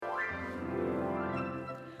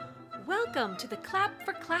Welcome to the Clap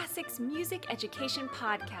for Classics Music Education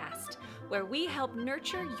Podcast, where we help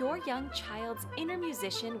nurture your young child's inner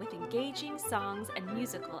musician with engaging songs and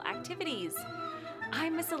musical activities.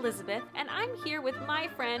 I'm Miss Elizabeth, and I'm here with my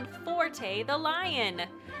friend Forte the Lion.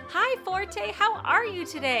 Hi, Forte, how are you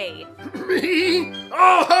today? Me?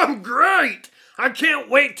 Oh, I'm great! I can't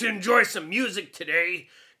wait to enjoy some music today.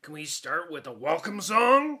 Can we start with a welcome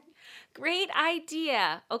song? Great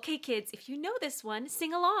idea. Okay, kids, if you know this one,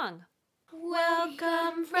 sing along.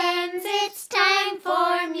 Welcome, friends, it's time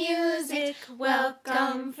for music.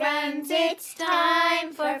 Welcome, friends, it's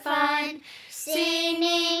time for fun.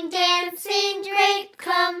 Singing, dancing, great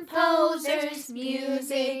composers.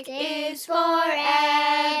 Music is for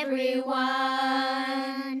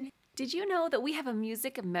everyone. Did you know that we have a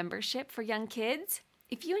music membership for young kids?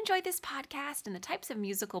 If you enjoy this podcast and the types of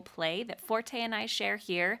musical play that Forte and I share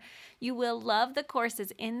here, you will love the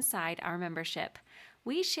courses inside our membership.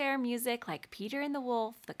 We share music like Peter and the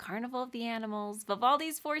Wolf, The Carnival of the Animals,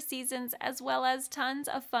 Vivaldi's Four Seasons, as well as tons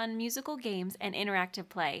of fun musical games and interactive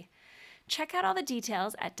play. Check out all the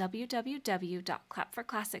details at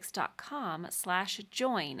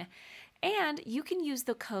www.clapforclassics.com/join. And you can use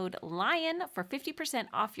the code LION for 50%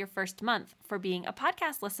 off your first month for being a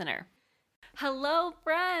podcast listener. Hello,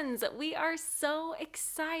 friends! We are so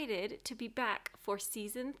excited to be back for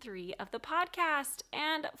Season 3 of the podcast,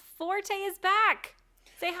 and Forte is back!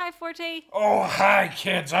 Say hi, Forte! Oh, hi,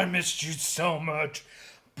 kids. I missed you so much.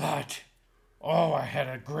 But, I had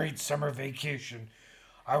a great summer vacation.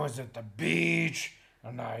 I was at the beach,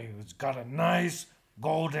 and got a nice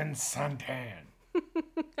golden suntan.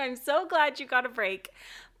 I'm so glad you got a break,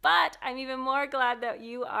 but I'm even more glad that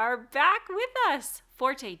you are back with us.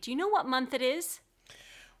 Forte, do you know what month it is?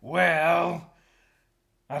 Well,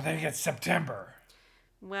 I think it's September.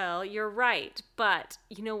 Well, you're right, but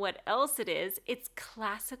you know what else it is? It's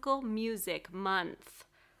Classical Music Month.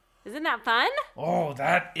 Isn't that fun? Oh,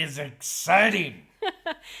 that is exciting.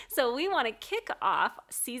 So we want to kick off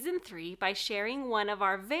Season 3 by sharing one of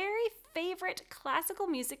our very favorite classical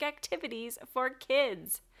music activities for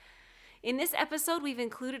kids. In this episode, we've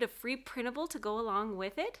included a free printable to go along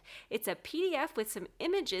with it. It's a PDF with some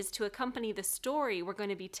images to accompany the story we're going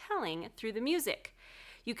to be telling through the music.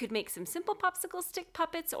 You could make some simple popsicle stick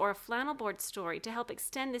puppets or a flannel board story to help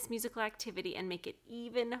extend this musical activity and make it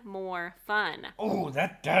even more fun. Oh,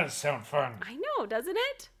 that does sound fun. I know, doesn't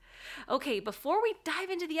it? Okay, before we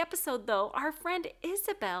dive into the episode, though, our friend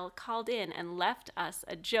Isabel called in and left us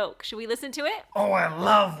a joke. Should we listen to it? Oh, I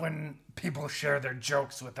love when people share their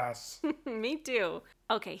jokes with us. Me too.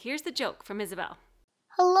 Okay, here's the joke from Isabel.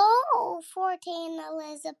 Hello, Forte and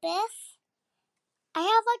Elizabeth. I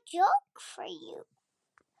have a joke for you.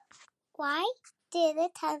 Why did a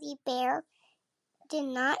teddy bear did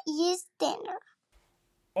not use dinner?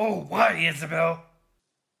 Oh, why, Isabel?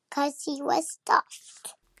 'Cause he was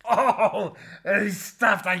stuffed. Oh, he's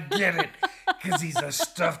stuffed. I get it. Because he's a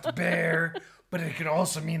stuffed bear, but it can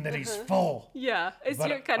also mean that he's full. Yeah, it's But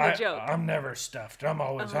your kind of joke. I'm never stuffed. I'm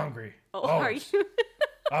always hungry. Oh, always. are you?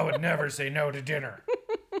 I would never say no to dinner.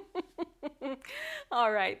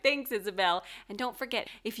 All right, thanks, Isabel. And don't forget,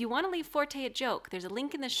 if you want to leave Forte a joke, there's a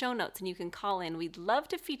link in the show notes and you can call in. We'd love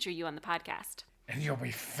to feature you on the podcast. And you'll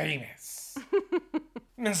be famous.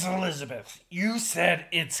 Miss Elizabeth, you said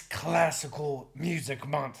it's Classical Music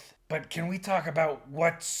Month, but can we talk about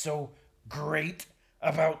what's so great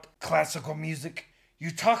about classical music?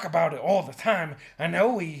 You talk about it all the time. I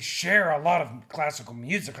know we share a lot of classical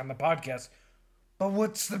music on the podcast, but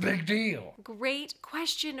what's the big deal? Great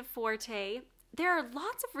question, Forte. There are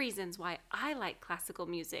lots of reasons why I like classical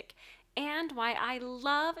music and why I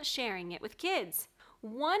love sharing it with kids.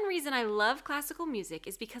 One reason I love classical music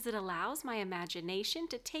is because it allows my imagination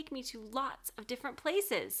to take me to lots of different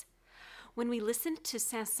places. When we listened to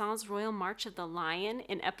Saint-Saëns' Royal March of the Lion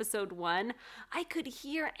in episode 1, I could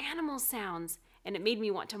hear animal sounds, and it made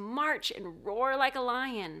me want to march and roar like a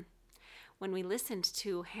lion. When we listened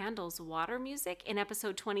to Handel's Water Music in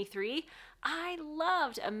episode 23, I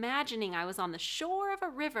loved imagining I was on the shore of a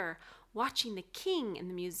river, watching the king and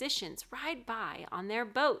the musicians ride by on their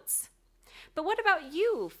boats. But what about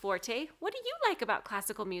you, Forte? What do you like about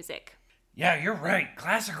classical music? Yeah, you're right.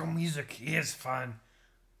 Classical music is fun.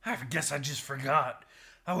 I guess I just forgot.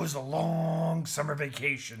 That was a long summer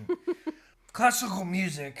vacation. Classical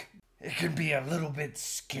music, it can be a little bit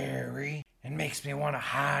scary and makes me want to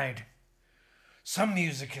hide. Some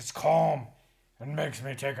music is calm and makes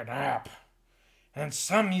me take a nap. And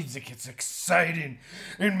some music is exciting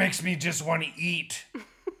and makes me just want to eat.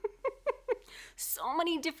 So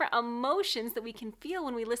many different emotions that we can feel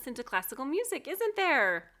when we listen to classical music, isn't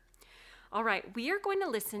there? All right, we are going to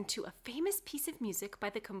listen to a famous piece of music by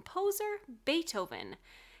the composer Beethoven.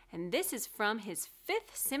 And this is from his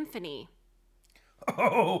Fifth Symphony.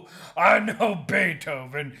 Oh, I know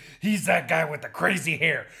Beethoven. He's that guy with the crazy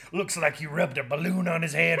hair. Looks like you rubbed a balloon on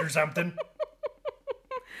his head or something.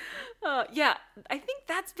 Yeah, I think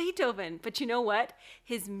that's Beethoven. But you know what?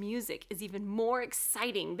 His music is even more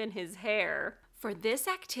exciting than his hair. For this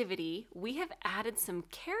activity, we have added some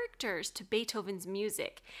characters to Beethoven's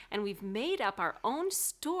music, and we've made up our own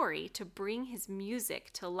story to bring his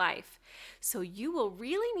music to life. So you will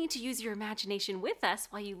really need to use your imagination with us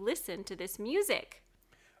while you listen to this music.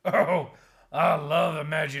 Oh, I love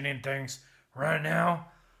imagining things. Right now,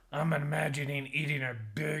 I'm imagining eating a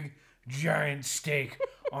big, giant steak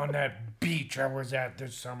on that beach I was at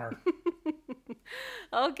this summer.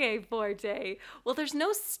 Okay, Forte. Well, there's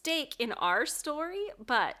no steak in our story,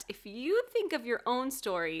 but if you think of your own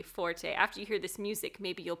story, Forte, after you hear this music,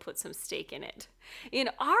 maybe you'll put some steak in it. In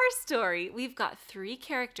our story, we've got 3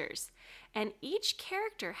 characters, and each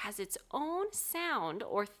character has its own sound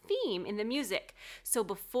or theme in the music. So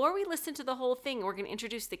before we listen to the whole thing, we're going to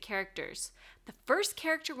introduce the characters. The first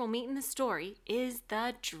character we'll meet in the story is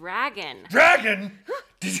the dragon. Dragon?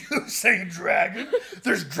 Did you say dragon?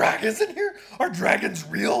 There's dragons in here? Are dragons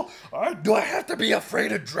real? Do I have to be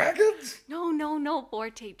afraid of dragons? No,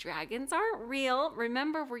 Forte. Dragons aren't real.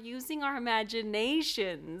 Remember, we're using our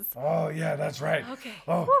imaginations. Oh, yeah, that's right. Okay.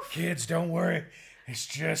 Oh, Woof. kids, don't worry. It's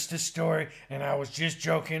just a story, and I was just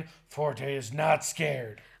joking. Forte is not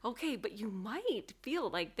scared. Okay, but you might feel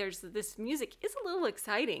like this music is a little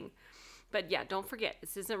exciting. But yeah, don't forget,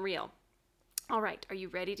 this isn't real. All right, are you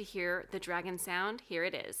ready to hear the dragon sound? Here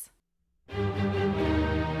it is.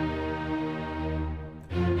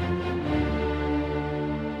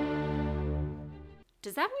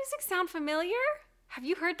 Does that music sound familiar? Have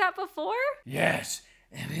you heard that before? Yes,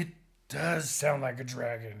 and it does sound like a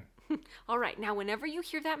dragon. All right, now whenever you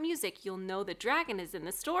hear that music, you'll know the dragon is in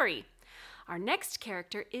the story. Our next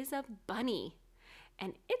character is a bunny,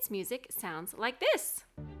 and its music sounds like this.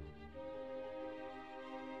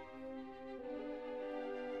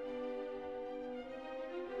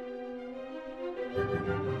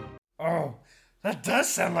 Oh, that does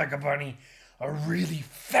sound like a bunny. A really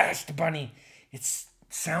fast bunny. It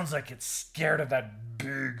sounds like it's scared of that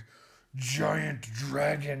big, giant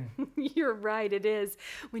dragon. You're right, it is.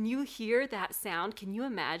 When you hear that sound, can you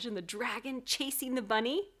imagine the dragon chasing the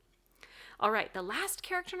bunny? All right, the last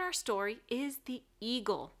character in our story is the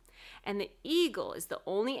eagle. And the eagle is the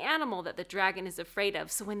only animal that the dragon is afraid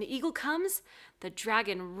of. So when the eagle comes, the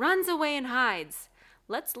dragon runs away and hides.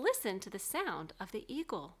 Let's listen to the sound of the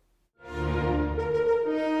eagle.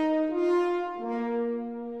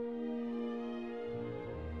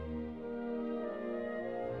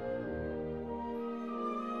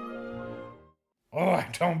 Oh, I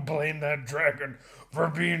don't blame that dragon for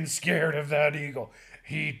being scared of that eagle.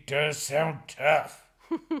 He does sound tough.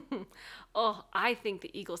 Oh, I think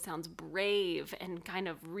the eagle sounds brave and kind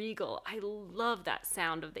of regal. I love that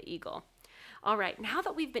sound of the eagle. All right, now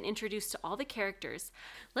that we've been introduced to all the characters,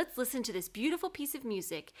 let's listen to this beautiful piece of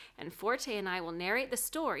music, and Forte and I will narrate the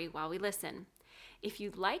story while we listen. If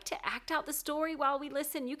you'd like to act out the story while we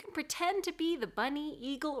listen, you can pretend to be the bunny,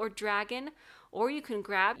 eagle, or dragon, or you can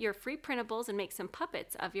grab your free printables and make some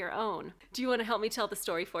puppets of your own. Do you want to help me tell the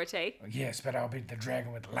story, Forte? Yes, but I'll be the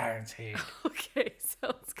dragon with the lion's head. Okay,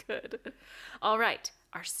 sounds good. All right,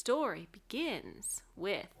 our story begins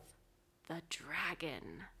with the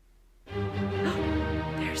dragon.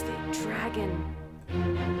 There's the dragon.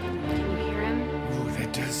 Can you hear him? Ooh,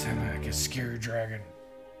 that does sound like a scary dragon.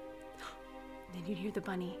 Then you hear the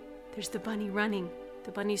bunny. There's the bunny running.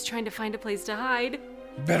 The bunny's trying to find a place to hide.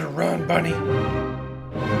 You better run, bunny.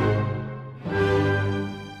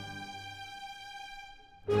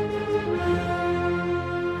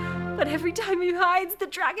 But every time he hides, the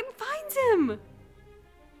dragon finds him.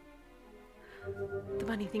 The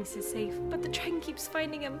bunny thinks he's safe, but the dragon keeps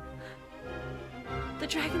finding him. The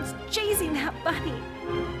dragon's chasing that bunny.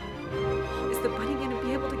 Is the bunny going to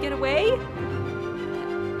be able to get away?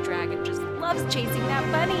 That dragon just loves chasing that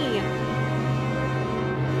bunny.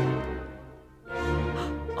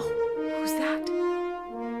 Oh, who's that?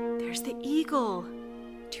 There's the eagle.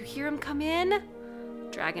 Do you hear him come in?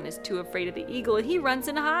 Dragon is too afraid of the eagle and he runs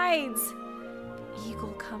and hides. The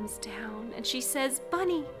eagle comes down and she says,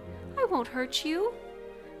 "Bunny, I won't hurt you."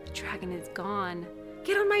 The dragon is gone.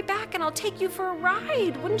 "Get on my back and I'll take you for a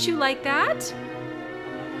ride. Wouldn't you like that?"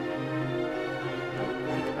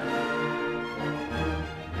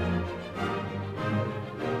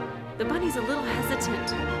 The bunny's a little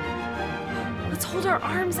hesitant. "Let's hold our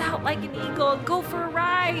arms out like an eagle and go for a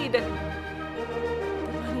ride. The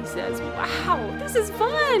bunny says, wow, this is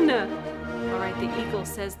fun. All right, the eagle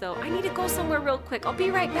says, though, I need to go somewhere real quick. I'll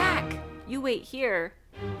be right back. You wait here.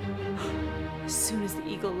 As soon as the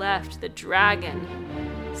eagle left, the dragon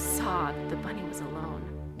saw that the bunny was alone.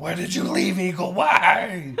 Why did you leave, Eagle?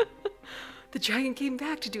 Why? The dragon came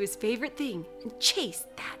back to do his favorite thing and chase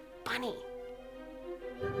that bunny.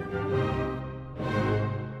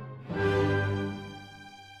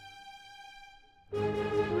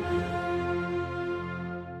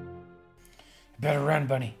 You better run,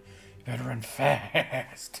 Bunny. You better run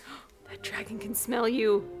fast. That dragon can smell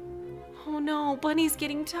you. Oh no, Bunny's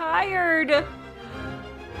getting tired.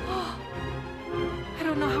 I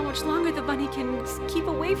don't know how much longer the bunny can keep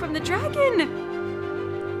away from the dragon.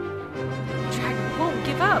 The dragon won't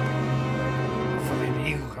give up. Hopefully the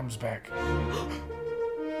eagle comes back.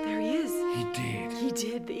 There he is. He did. He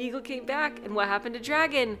did. The eagle came back. And what happened to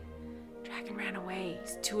Dragon? Dragon ran away.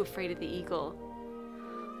 He's too afraid of the eagle.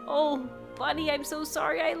 Oh, Bunny, I'm so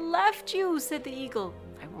sorry I left you, said the eagle.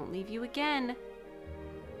 I won't leave you again.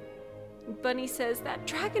 Bunny says, that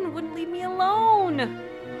dragon wouldn't leave me alone.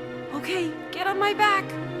 Okay, get on my back.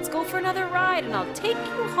 Let's go for another ride and I'll take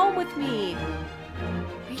you home with me.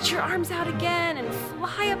 Reach your arms out again and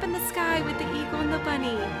fly up in the sky with the eagle and the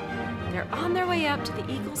bunny. They're on their way up to the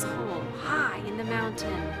eagle's home, high in the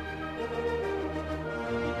mountain.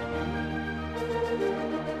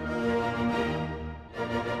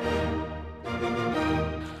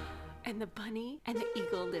 And the bunny and the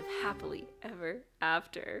eagle live happily ever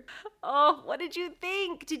after. Oh, what did you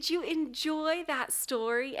think? Did you enjoy that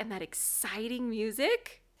story and that exciting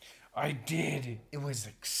music? I did. It was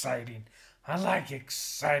exciting. I like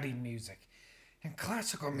exciting music. And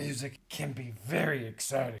classical music can be very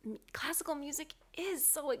exciting. Classical music is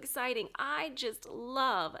so exciting. I just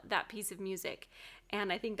love that piece of music.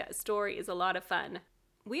 And I think that story is a lot of fun.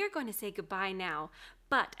 We are going to say goodbye now.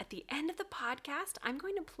 But at the end of the podcast, I'm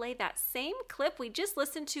going to play that same clip we just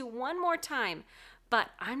listened to one more time. But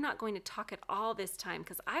I'm not going to talk at all this time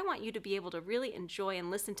because I want you to be able to really enjoy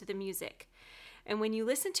and listen to the music. And when you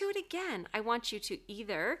listen to it again, I want you to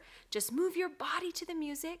either just move your body to the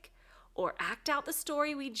music or act out the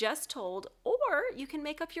story we just told, or you can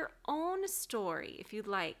make up your own story if you'd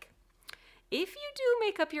like. If you do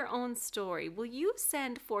make up your own story, will you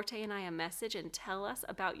send Forte and I a message and tell us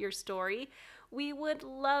about your story? We would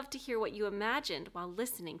love to hear what you imagined while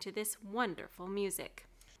listening to this wonderful music.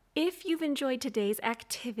 If you've enjoyed today's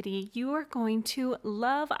activity, you are going to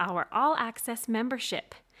love our All Access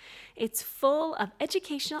membership. It's full of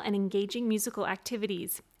educational and engaging musical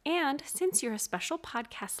activities. And since you're a special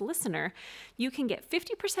podcast listener, you can get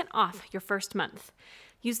 50% off your first month.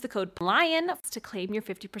 Use the code LION to claim your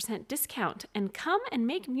 50% discount and come and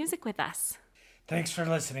make music with us. Thanks for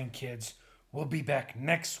listening, kids. We'll be back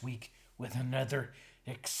next week with another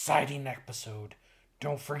exciting episode.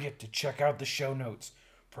 Don't forget to check out the show notes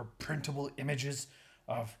for printable images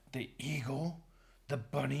of the eagle, the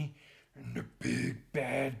bunny, and the big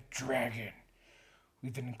bad dragon.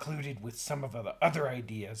 We've included with some of the other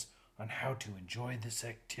ideas on how to enjoy this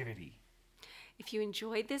activity. If you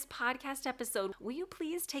enjoyed this podcast episode, will you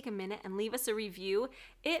please take a minute and leave us a review?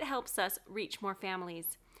 It helps us reach more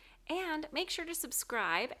families. And make sure to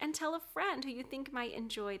subscribe and tell a friend who you think might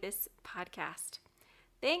enjoy this podcast.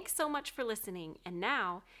 Thanks so much for listening. And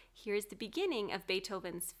now, here's the beginning of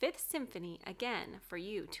Beethoven's Fifth Symphony again for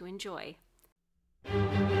you to enjoy.